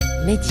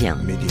Média.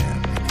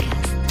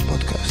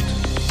 Podcast.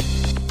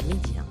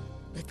 Média.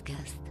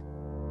 Podcast.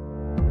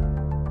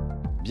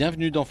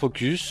 Bienvenue dans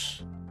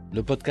Focus,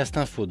 le podcast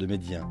info de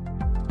Média.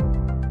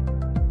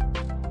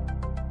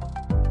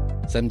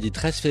 Samedi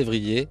 13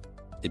 février,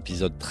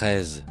 épisode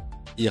 13.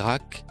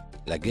 Irak,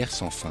 la guerre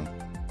sans fin.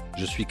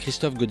 Je suis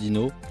Christophe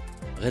Godineau,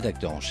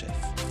 rédacteur en chef.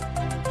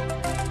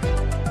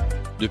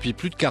 Depuis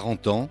plus de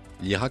 40 ans,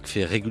 l'Irak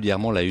fait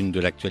régulièrement la une de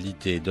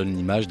l'actualité et donne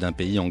l'image d'un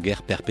pays en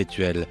guerre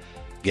perpétuelle.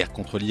 Guerre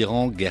contre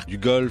l'Iran, guerre du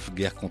Golfe,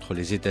 guerre contre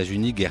les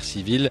États-Unis, guerre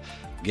civile,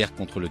 guerre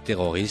contre le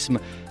terrorisme.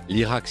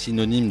 L'Irak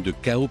synonyme de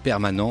chaos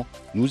permanent,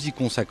 nous y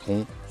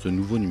consacrons ce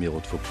nouveau numéro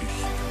de Focus.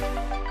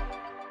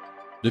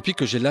 Depuis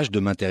que j'ai l'âge de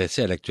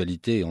m'intéresser à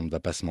l'actualité, et on ne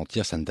va pas se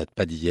mentir, ça ne date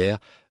pas d'hier,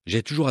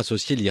 j'ai toujours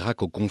associé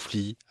l'Irak au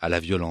conflit, à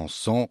la violence,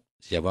 sans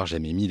y avoir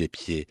jamais mis les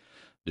pieds.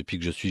 Depuis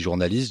que je suis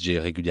journaliste, j'ai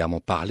régulièrement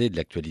parlé de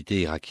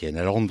l'actualité irakienne.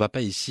 Alors on ne va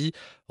pas ici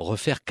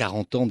refaire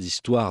 40 ans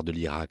d'histoire de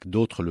l'Irak.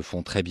 D'autres le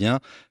font très bien,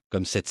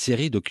 comme cette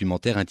série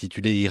documentaire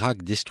intitulée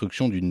Irak,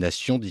 destruction d'une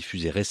nation,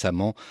 diffusée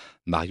récemment.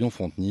 Marion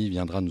Fontenay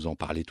viendra nous en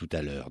parler tout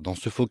à l'heure. Dans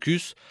ce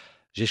focus,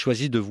 j'ai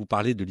choisi de vous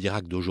parler de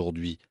l'Irak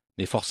d'aujourd'hui.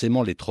 Mais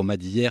forcément, les traumas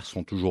d'hier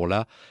sont toujours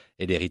là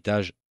et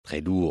l'héritage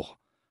très lourd.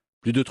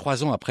 Plus de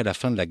 3 ans après la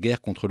fin de la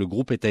guerre contre le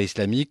groupe État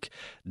islamique,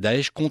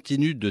 Daesh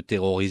continue de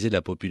terroriser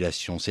la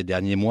population. Ces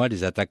derniers mois,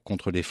 les attaques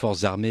contre les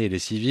forces armées et les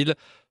civils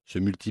se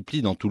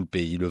multiplient dans tout le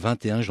pays. Le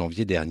 21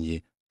 janvier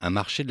dernier, un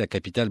marché de la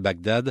capitale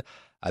Bagdad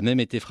a même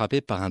été frappé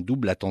par un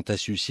double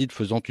attentat-suicide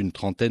faisant une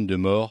trentaine de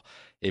morts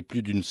et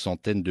plus d'une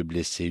centaine de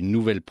blessés. Une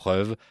nouvelle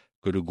preuve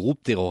que le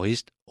groupe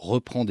terroriste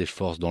reprend des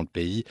forces dans le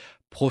pays,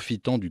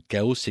 profitant du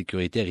chaos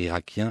sécuritaire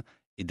irakien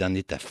et d'un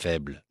État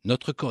faible.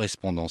 Notre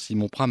correspondant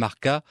Simon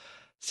Pramarca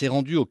s'est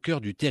rendu au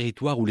cœur du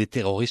territoire où les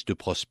terroristes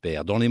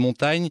prospèrent, dans les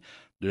montagnes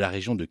de la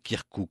région de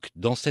Kirkouk.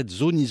 Dans cette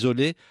zone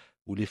isolée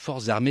où les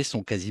forces armées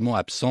sont quasiment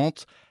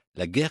absentes,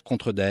 la guerre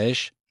contre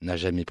Daesh n'a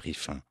jamais pris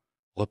fin.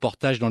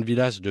 Reportage dans le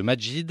village de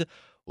Majid,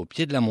 au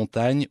pied de la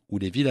montagne, où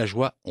les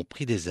villageois ont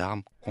pris des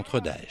armes contre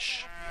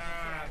Daesh.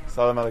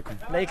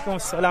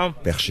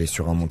 Perché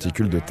sur un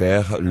monticule de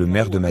terre, le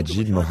maire de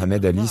Majid,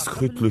 Mohamed Ali,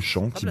 scrute le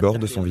champ qui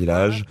borde son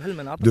village.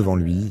 Devant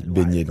lui,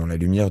 baigné dans la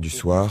lumière du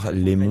soir,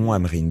 les monts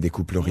Amrin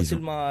découpent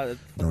l'horizon.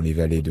 Dans les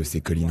vallées de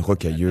ces collines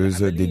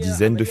rocailleuses, des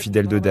dizaines de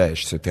fidèles de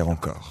Daesh se terrent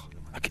encore.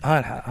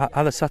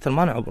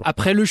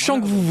 Après le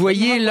champ que vous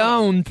voyez là,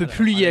 on ne peut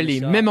plus y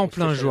aller, même en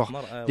plein jour.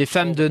 Des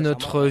femmes de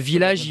notre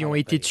village y ont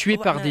été tuées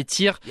par des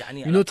tirs,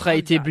 une autre a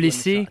été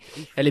blessée,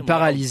 elle est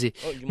paralysée.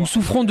 Nous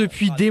souffrons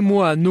depuis des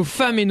mois, nos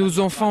femmes et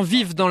nos enfants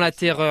vivent dans la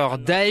terreur.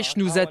 Daesh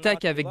nous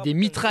attaque avec des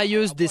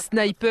mitrailleuses, des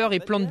snipers et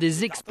plante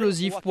des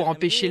explosifs pour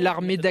empêcher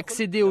l'armée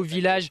d'accéder au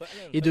village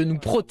et de nous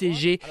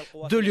protéger.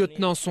 2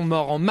 lieutenants sont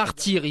morts en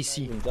martyrs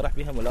ici.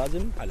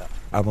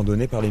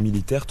 Abandonnés par les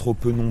militaires trop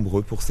peu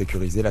nombreux pour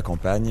sécuriser la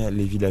campagne,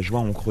 les villageois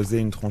ont creusé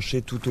une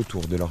tranchée tout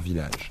autour de leur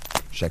village.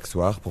 Chaque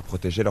soir, pour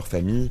protéger leur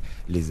famille,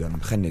 les hommes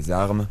prennent les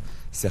armes.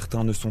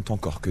 Certains ne sont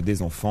encore que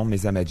des enfants,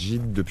 mais à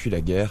Majid, depuis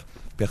la guerre,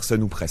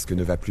 personne ou presque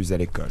ne va plus à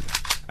l'école.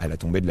 À la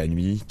tombée de la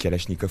nuit,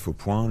 Kalachnikov au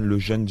poing, le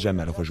jeune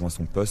Jamal rejoint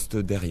son poste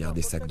derrière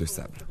des sacs de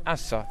sable.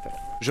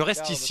 Je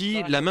reste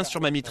ici, la main sur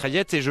ma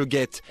mitraillette et je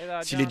guette.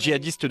 Si les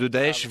djihadistes de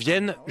Daesh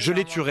viennent, je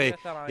les tuerai.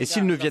 Et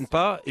s'ils ne viennent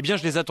pas, eh bien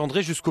je les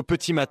attendrai jusqu'au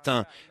petit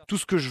matin. Tout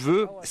ce que je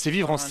veux, c'est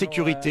vivre en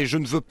sécurité. Je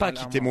ne veux pas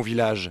quitter mon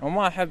village.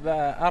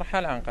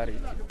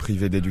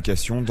 Privés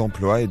d'éducation,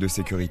 d'emploi et de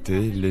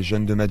sécurité, les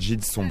jeunes de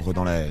Majid sombrent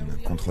dans la haine.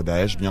 Contre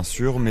Daesh, bien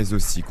sûr, mais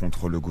aussi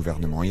contre le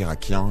gouvernement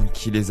irakien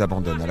qui les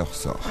abandonne à leur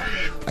sort.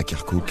 À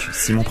Kirkouk,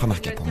 Simon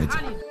Pramarca pour Média.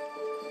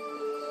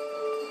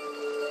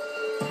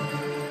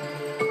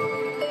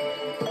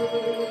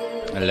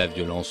 La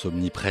violence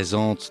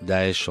omniprésente,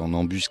 Daesh en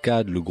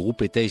embuscade, le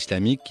groupe État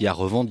islamique qui a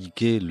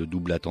revendiqué le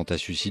double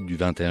attentat-suicide du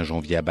 21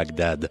 janvier à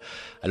Bagdad.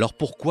 Alors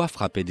pourquoi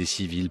frapper des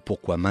civils?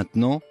 Pourquoi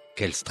maintenant?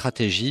 Quelle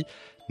stratégie?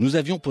 Nous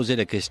avions posé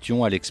la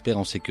question à l'expert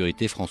en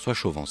sécurité François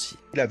Chauvency.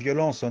 La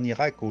violence en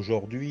Irak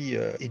aujourd'hui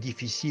est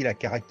difficile à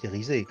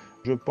caractériser.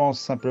 Je pense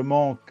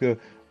simplement que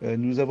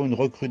nous avons une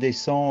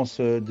recrudescence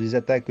des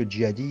attaques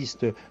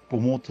djihadistes pour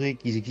montrer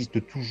qu'ils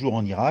existent toujours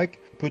en Irak.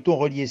 Peut-on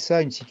relier ça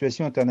à une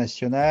situation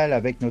internationale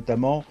avec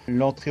notamment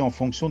l'entrée en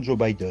fonction de Joe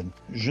Biden?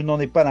 Je n'en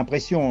ai pas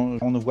l'impression.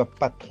 On ne voit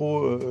pas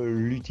trop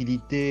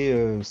l'utilité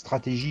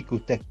stratégique ou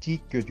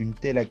tactique d'une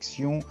telle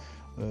action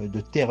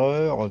de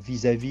terreur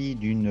vis-à-vis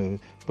d'une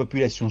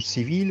population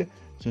civile.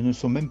 Ce ne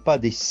sont même pas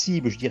des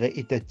cibles, je dirais,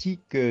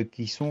 étatiques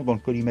qui sont dans le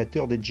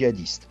collimateur des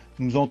djihadistes.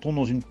 Nous entrons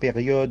dans une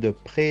période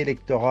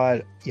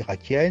préélectorale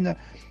irakienne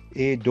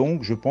et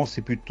donc je pense que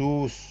c'est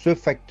plutôt ce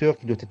facteur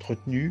qui doit être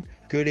retenu,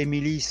 que les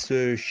milices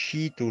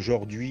chiites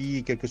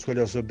aujourd'hui, quelles que soient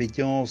leurs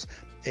obédiences,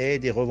 aient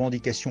des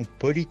revendications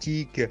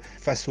politiques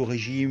face au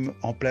régime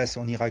en place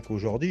en Irak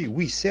aujourd'hui.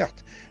 Oui,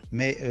 certes,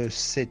 mais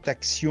cette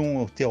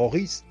action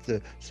terroriste,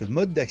 ce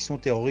mode d'action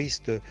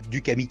terroriste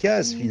du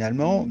kamikaze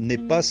finalement, n'est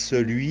pas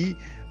celui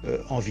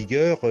en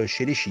vigueur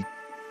chez les chiites.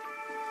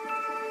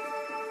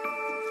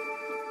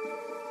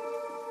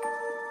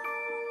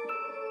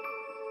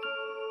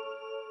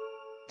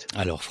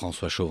 Alors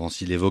François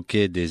Chauvency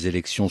l'évoquait, des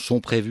élections sont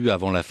prévues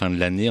avant la fin de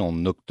l'année,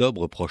 en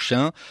octobre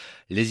prochain.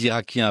 Les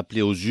Irakiens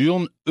appelés aux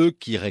urnes, eux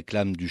qui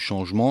réclament du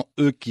changement,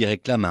 eux qui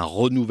réclament un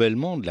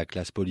renouvellement de la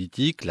classe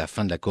politique, la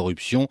fin de la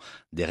corruption,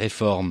 des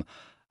réformes.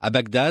 À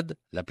Bagdad,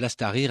 la place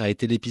Tahrir a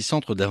été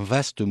l'épicentre d'un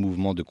vaste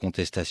mouvement de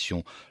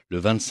contestation. Le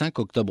 25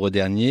 octobre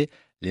dernier,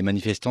 les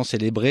manifestants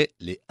célébraient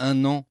les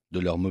 1 an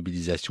de leur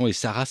mobilisation et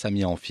Sarah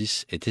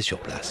Samian-Fils était sur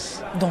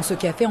place. Dans ce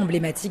café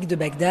emblématique de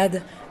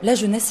Bagdad, la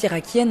jeunesse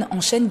irakienne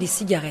enchaîne les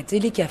cigarettes et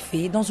les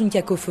cafés dans une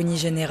cacophonie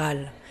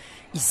générale.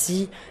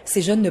 Ici,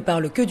 ces jeunes ne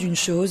parlent que d'une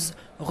chose,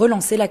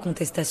 relancer la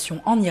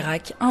contestation en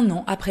Irak 1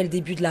 an après le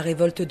début de la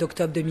révolte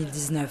d'octobre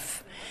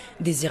 2019.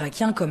 Des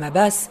Irakiens comme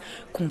Abbas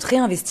comptent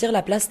réinvestir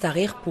la place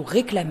Tahrir pour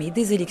réclamer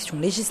des élections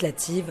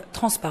législatives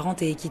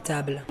transparentes et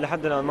équitables.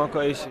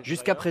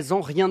 Jusqu'à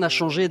présent, rien n'a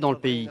changé dans le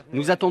pays.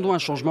 Nous attendons un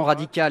changement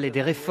radical et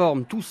des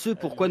réformes, tout ce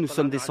pourquoi nous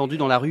sommes descendus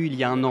dans la rue il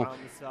y a 1 an.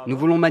 Nous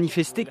voulons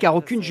manifester car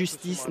aucune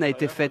justice n'a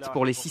été faite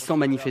pour les 600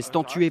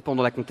 manifestants tués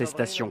pendant la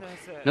contestation.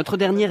 Notre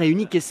dernier et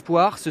unique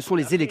espoir, ce sont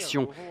les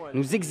élections.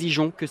 Nous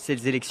exigeons que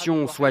ces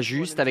élections soient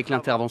justes avec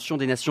l'intervention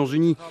des Nations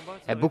Unies.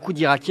 Beaucoup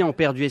d'Irakiens ont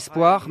perdu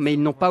espoir, mais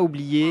ils n'ont pas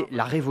oublié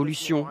la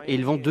révolution et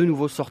ils vont de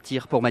nouveau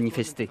sortir pour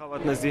manifester.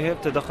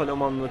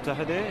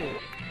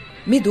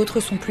 Mais d'autres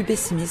sont plus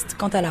pessimistes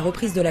quant à la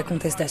reprise de la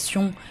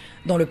contestation.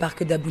 Dans le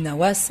parc d'Abou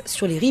Nawas,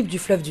 sur les rives du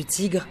fleuve du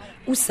Tigre,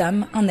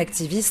 Oussam, un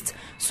activiste,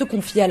 se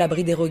confie à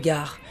l'abri des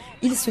regards.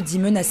 Il se dit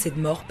menacé de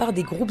mort par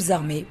des groupes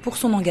armés pour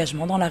son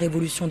engagement dans la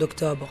révolution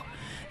d'octobre.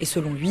 Et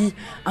selon lui,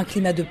 un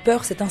climat de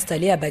peur s'est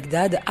installé à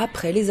Bagdad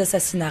après les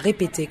assassinats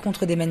répétés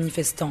contre des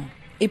manifestants.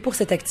 Et pour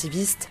cet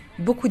activiste,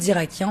 beaucoup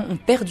d'Irakiens ont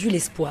perdu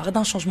l'espoir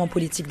d'un changement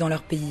politique dans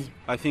leur pays.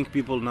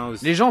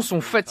 Les gens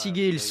sont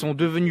fatigués, ils sont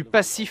devenus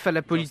passifs à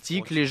la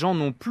politique, les gens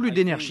n'ont plus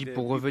d'énergie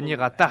pour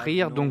revenir à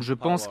Tahrir, donc je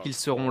pense qu'ils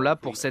seront là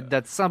pour cette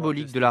date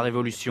symbolique de la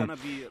révolution.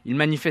 Ils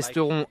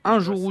manifesteront 1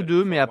 jour ou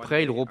 2, mais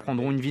après ils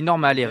reprendront une vie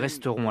normale et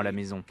resteront à la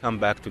maison.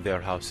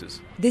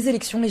 Des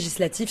élections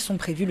législatives sont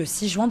prévues le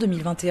 6 juin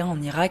 2021 en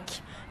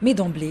Irak. Mais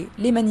d'emblée,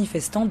 les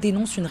manifestants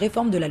dénoncent une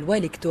réforme de la loi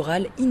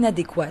électorale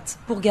inadéquate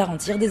pour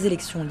garantir des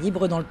élections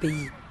libres dans le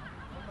pays.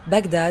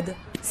 Bagdad,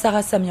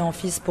 Sarah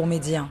Samian-Fils pour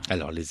Média.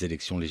 Alors les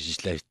élections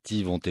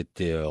législatives ont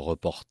été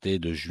reportées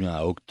de juin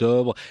à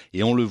octobre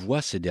et on le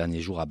voit ces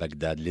derniers jours à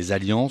Bagdad. Les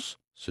alliances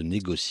se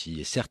négocient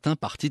et certains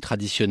partis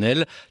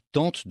traditionnels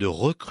tentent de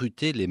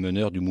recruter les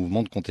meneurs du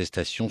mouvement de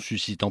contestation,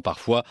 suscitant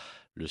parfois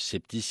le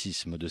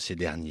scepticisme de ces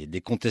derniers. Des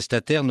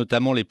contestataires,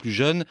 notamment les plus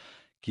jeunes,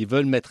 qui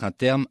veulent mettre un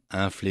terme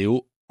à un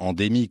fléau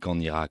endémique en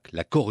Irak,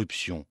 la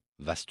corruption.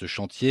 Vaste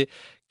chantier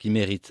qui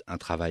mérite un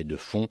travail de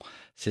fond.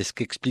 C'est ce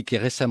qu'expliquait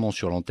récemment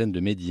sur l'antenne de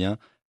Média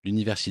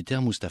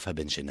l'universitaire Mustapha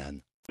Benchenan.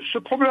 Ce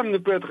problème ne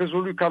peut être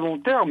résolu qu'à long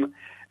terme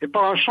et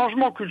par un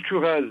changement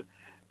culturel.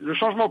 Le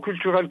changement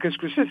culturel, qu'est-ce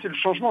que c'est ? C'est le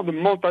changement de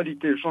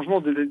mentalité, le changement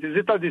des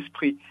états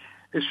d'esprit.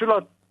 Et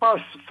cela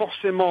passe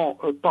forcément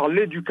par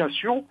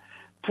l'éducation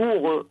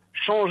pour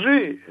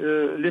changer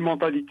les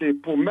mentalités,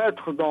 pour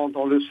mettre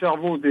dans le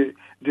cerveau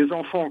des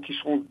enfants qui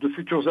seront de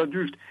futurs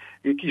adultes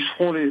et qui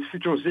seront les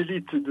futures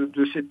élites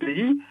de ces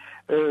pays,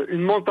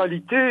 une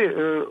mentalité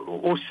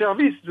au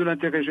service de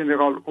l'intérêt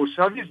général, au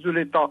service de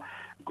l'État.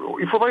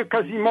 Il faudrait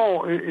quasiment,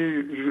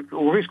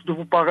 au risque de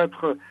vous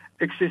paraître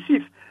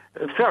excessif,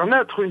 faire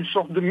naître une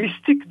sorte de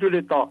mystique de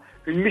l'État,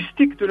 une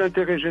mystique de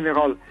l'intérêt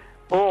général.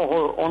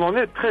 Or, on en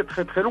est très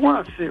très très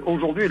loin. C'est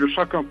aujourd'hui le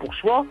chacun pour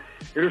soi,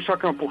 et le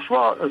chacun pour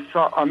soi,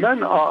 ça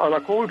amène à la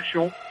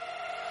corruption.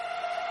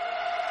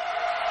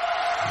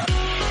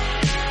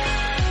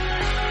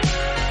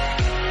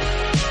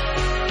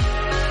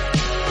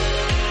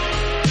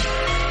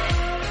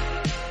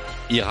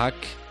 Irak,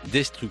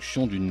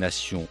 destruction d'une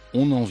nation.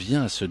 On en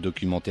vient à ce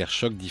documentaire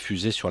choc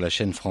diffusé sur la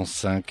chaîne France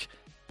 5.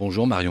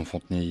 Bonjour Marion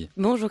Fontenille.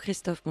 Bonjour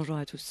Christophe, bonjour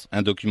à tous.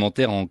 Un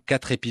documentaire en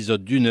 4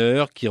 épisodes d'1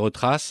 heure qui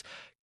retrace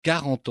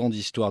 40 ans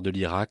d'histoire de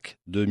l'Irak,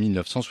 de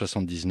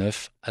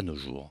 1979 à nos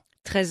jours.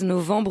 13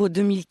 novembre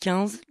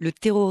 2015, le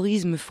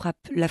terrorisme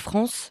frappe la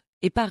France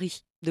et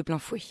Paris de plein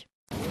fouet.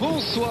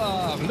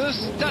 Bonsoir, le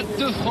Stade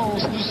de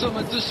France. Nous sommes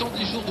à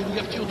 210 jours de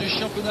l'ouverture du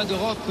championnat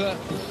d'Europe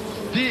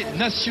des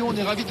Nations. On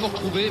est ravis de vous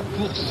retrouver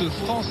pour ce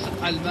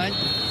France-Allemagne.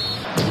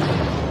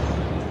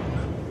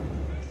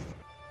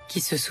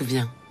 Qui se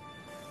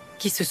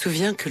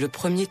souvient que le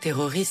premier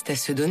terroriste à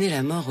se donner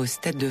la mort au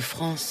Stade de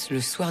France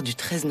le soir du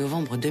 13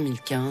 novembre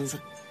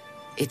 2015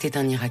 était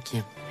un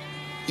Irakien.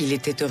 Il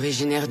était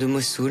originaire de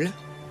Mossoul.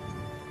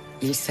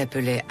 Il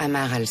s'appelait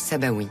Ammar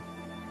al-Sabawi.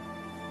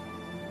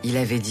 Il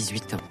avait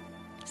 18 ans.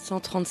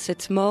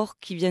 137 morts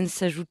qui viennent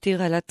s'ajouter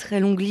à la très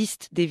longue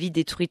liste des vies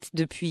détruites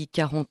depuis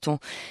 40 ans.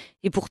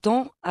 Et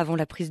pourtant, avant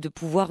la prise de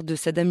pouvoir de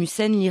Saddam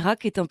Hussein,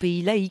 l'Irak est un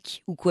pays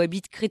laïque où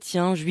cohabitent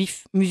chrétiens,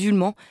 juifs,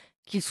 musulmans,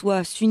 qu'ils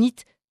soient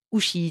sunnites ou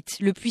chiites.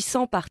 Le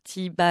puissant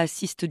parti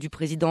baathiste du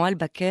président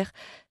al-Bakr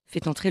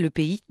fait entrer le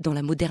pays dans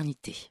la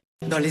modernité.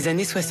 Dans les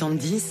années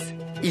 70,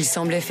 il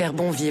semblait faire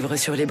bon vivre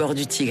sur les bords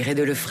du Tigre et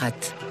de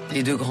l'Euphrate,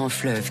 les 2 grands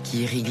fleuves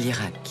qui irriguent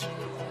l'Irak.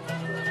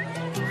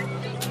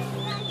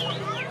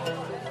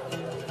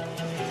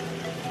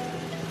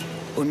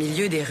 Au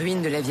milieu des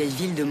ruines de la vieille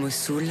ville de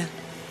Mossoul,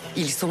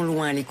 ils sont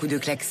loin les coups de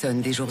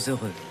klaxon des jours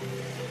heureux.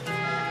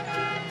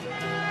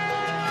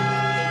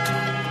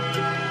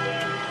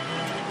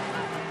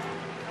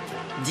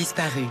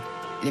 Disparus,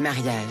 les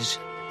mariages,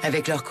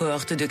 avec leurs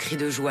cohortes de cris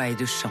de joie et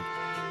de chants.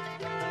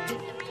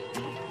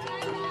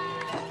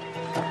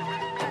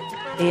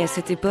 Et à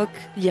cette époque,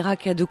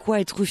 l'Irak a de quoi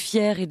être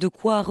fier et de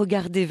quoi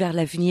regarder vers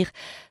l'avenir.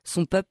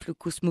 Son peuple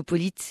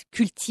cosmopolite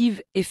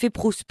cultive et fait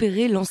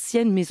prospérer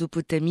l'ancienne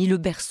Mésopotamie, le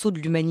berceau de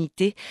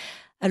l'humanité.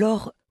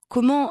 Alors,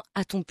 comment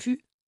a-t-on pu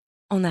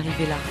en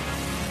arriver là ?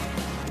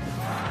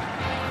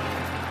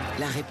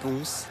 La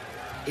réponse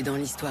est dans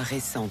l'histoire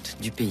récente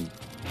du pays.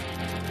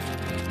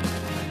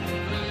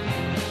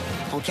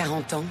 En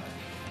 40 ans,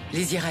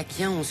 les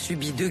Irakiens ont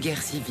subi 2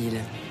 guerres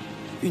civiles,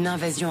 une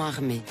invasion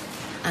armée,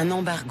 un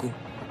embargo,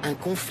 un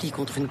conflit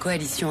contre une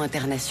coalition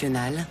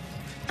internationale,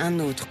 un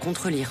autre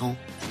contre l'Iran,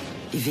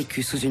 et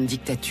vécu sous une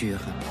dictature.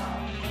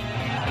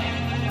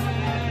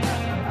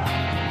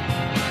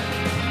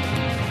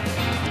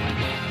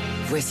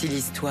 Voici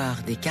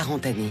l'histoire des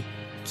 40 années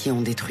qui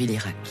ont détruit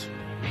l'Irak.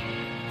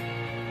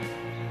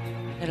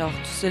 Alors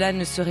tout cela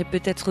ne serait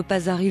peut-être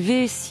pas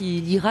arrivé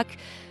si l'Irak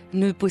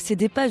ne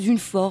possédait pas une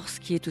force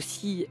qui est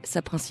aussi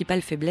sa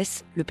principale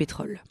faiblesse, le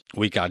pétrole.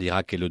 Oui, car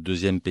l'Irak est le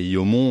 2e pays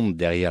au monde,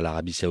 derrière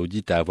l'Arabie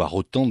Saoudite, à avoir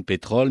autant de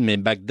pétrole, mais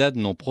Bagdad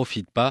n'en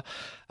profite pas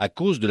à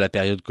cause de la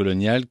période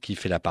coloniale qui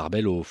fait la part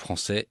belle aux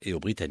Français et aux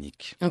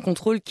Britanniques. Un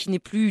contrôle qui n'est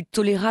plus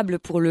tolérable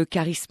pour le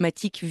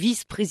charismatique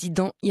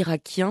vice-président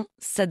irakien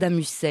Saddam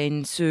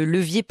Hussein. Ce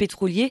levier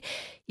pétrolier,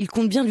 il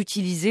compte bien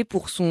l'utiliser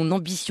pour son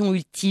ambition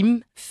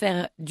ultime,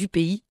 faire du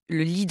pays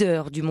le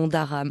leader du monde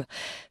arabe.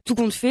 Tout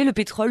compte fait, le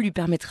pétrole lui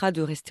permettra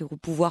de rester au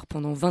pouvoir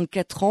pendant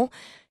 24 ans.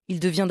 Il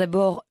devient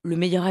d'abord le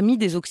meilleur ami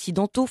des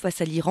Occidentaux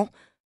face à l'Iran,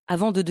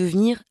 avant de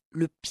devenir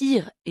le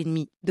pire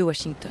ennemi de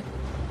Washington.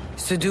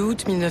 Ce 2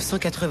 août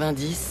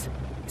 1990,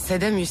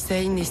 Saddam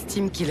Hussein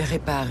estime qu'il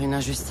répare une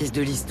injustice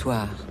de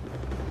l'histoire.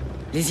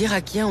 Les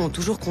Irakiens ont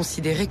toujours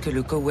considéré que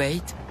le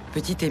Koweït,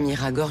 petit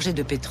émirat gorgé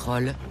de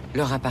pétrole,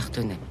 leur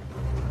appartenait.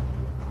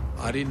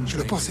 Je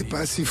ne pensais pas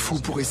assez fou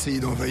pour essayer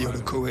d'envahir le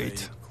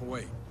Koweït.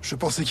 Je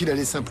pensais qu'il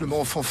allait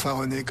simplement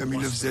fanfaronner comme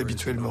il le faisait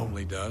habituellement.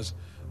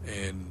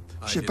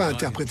 Je n'ai pas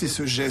interprété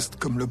ce geste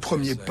comme le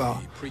premier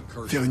pas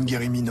vers une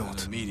guerre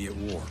imminente.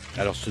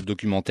 Alors ce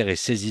documentaire est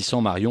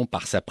saisissant, Marion,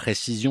 par sa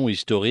précision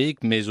historique,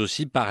 mais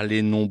aussi par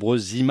les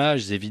nombreuses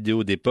images et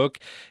vidéos d'époque,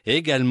 et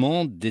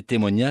également des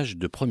témoignages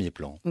de premier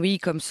plan. Oui,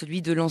 comme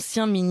celui de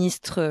l'ancien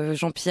ministre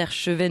Jean-Pierre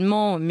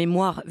Chevènement,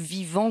 mémoire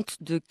vivante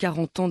de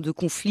 40 ans de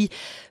conflits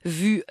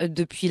vus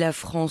depuis la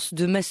France,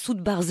 de Massoud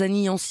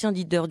Barzani, ancien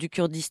leader du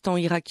Kurdistan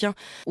irakien,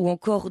 ou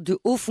encore de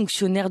hauts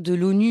fonctionnaires de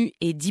l'ONU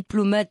et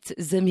diplomates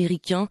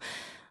américains.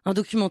 Un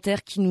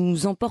documentaire qui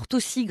nous emporte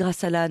aussi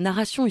grâce à la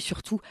narration et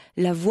surtout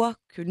la voix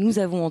que nous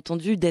avons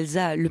entendue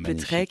d'Elsa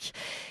Lepetrec.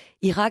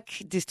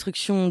 Irak,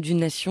 destruction d'une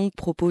nation,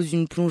 propose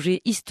une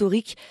plongée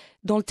historique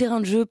dans le terrain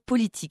de jeu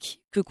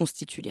politique que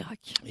constitue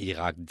l'Irak.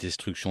 Irak,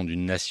 destruction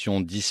d'une nation,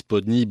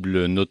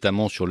 disponible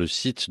notamment sur le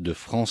site de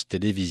France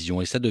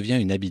Télévisions. Et ça devient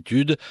une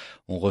habitude.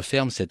 On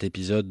referme cet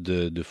épisode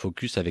de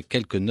Focus avec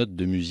quelques notes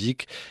de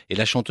musique et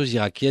la chanteuse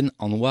irakienne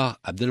Anwar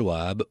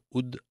Abdelwahab,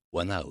 Oud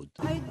Wana Oud.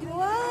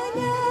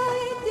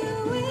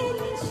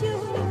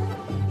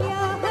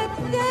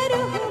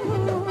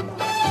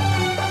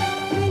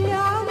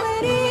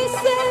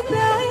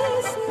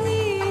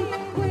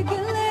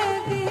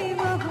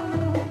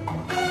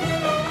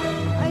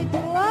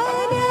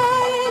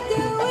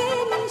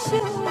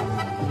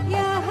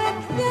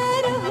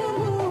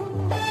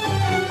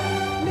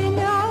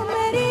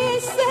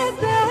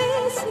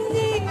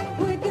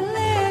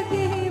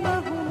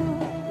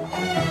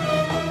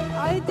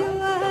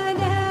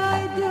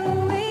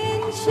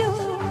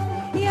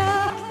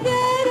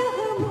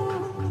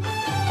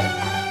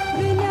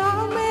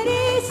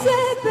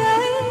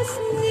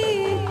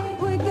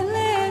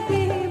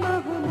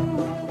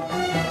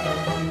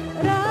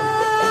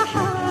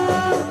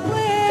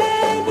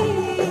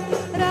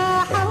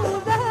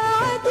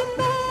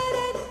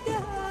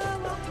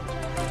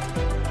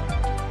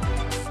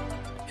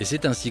 Et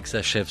c'est ainsi que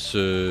s'achève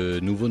ce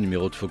nouveau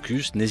numéro de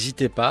Focus.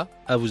 N'hésitez pas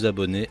à vous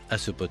abonner à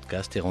ce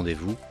podcast et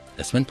rendez-vous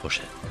la semaine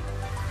prochaine.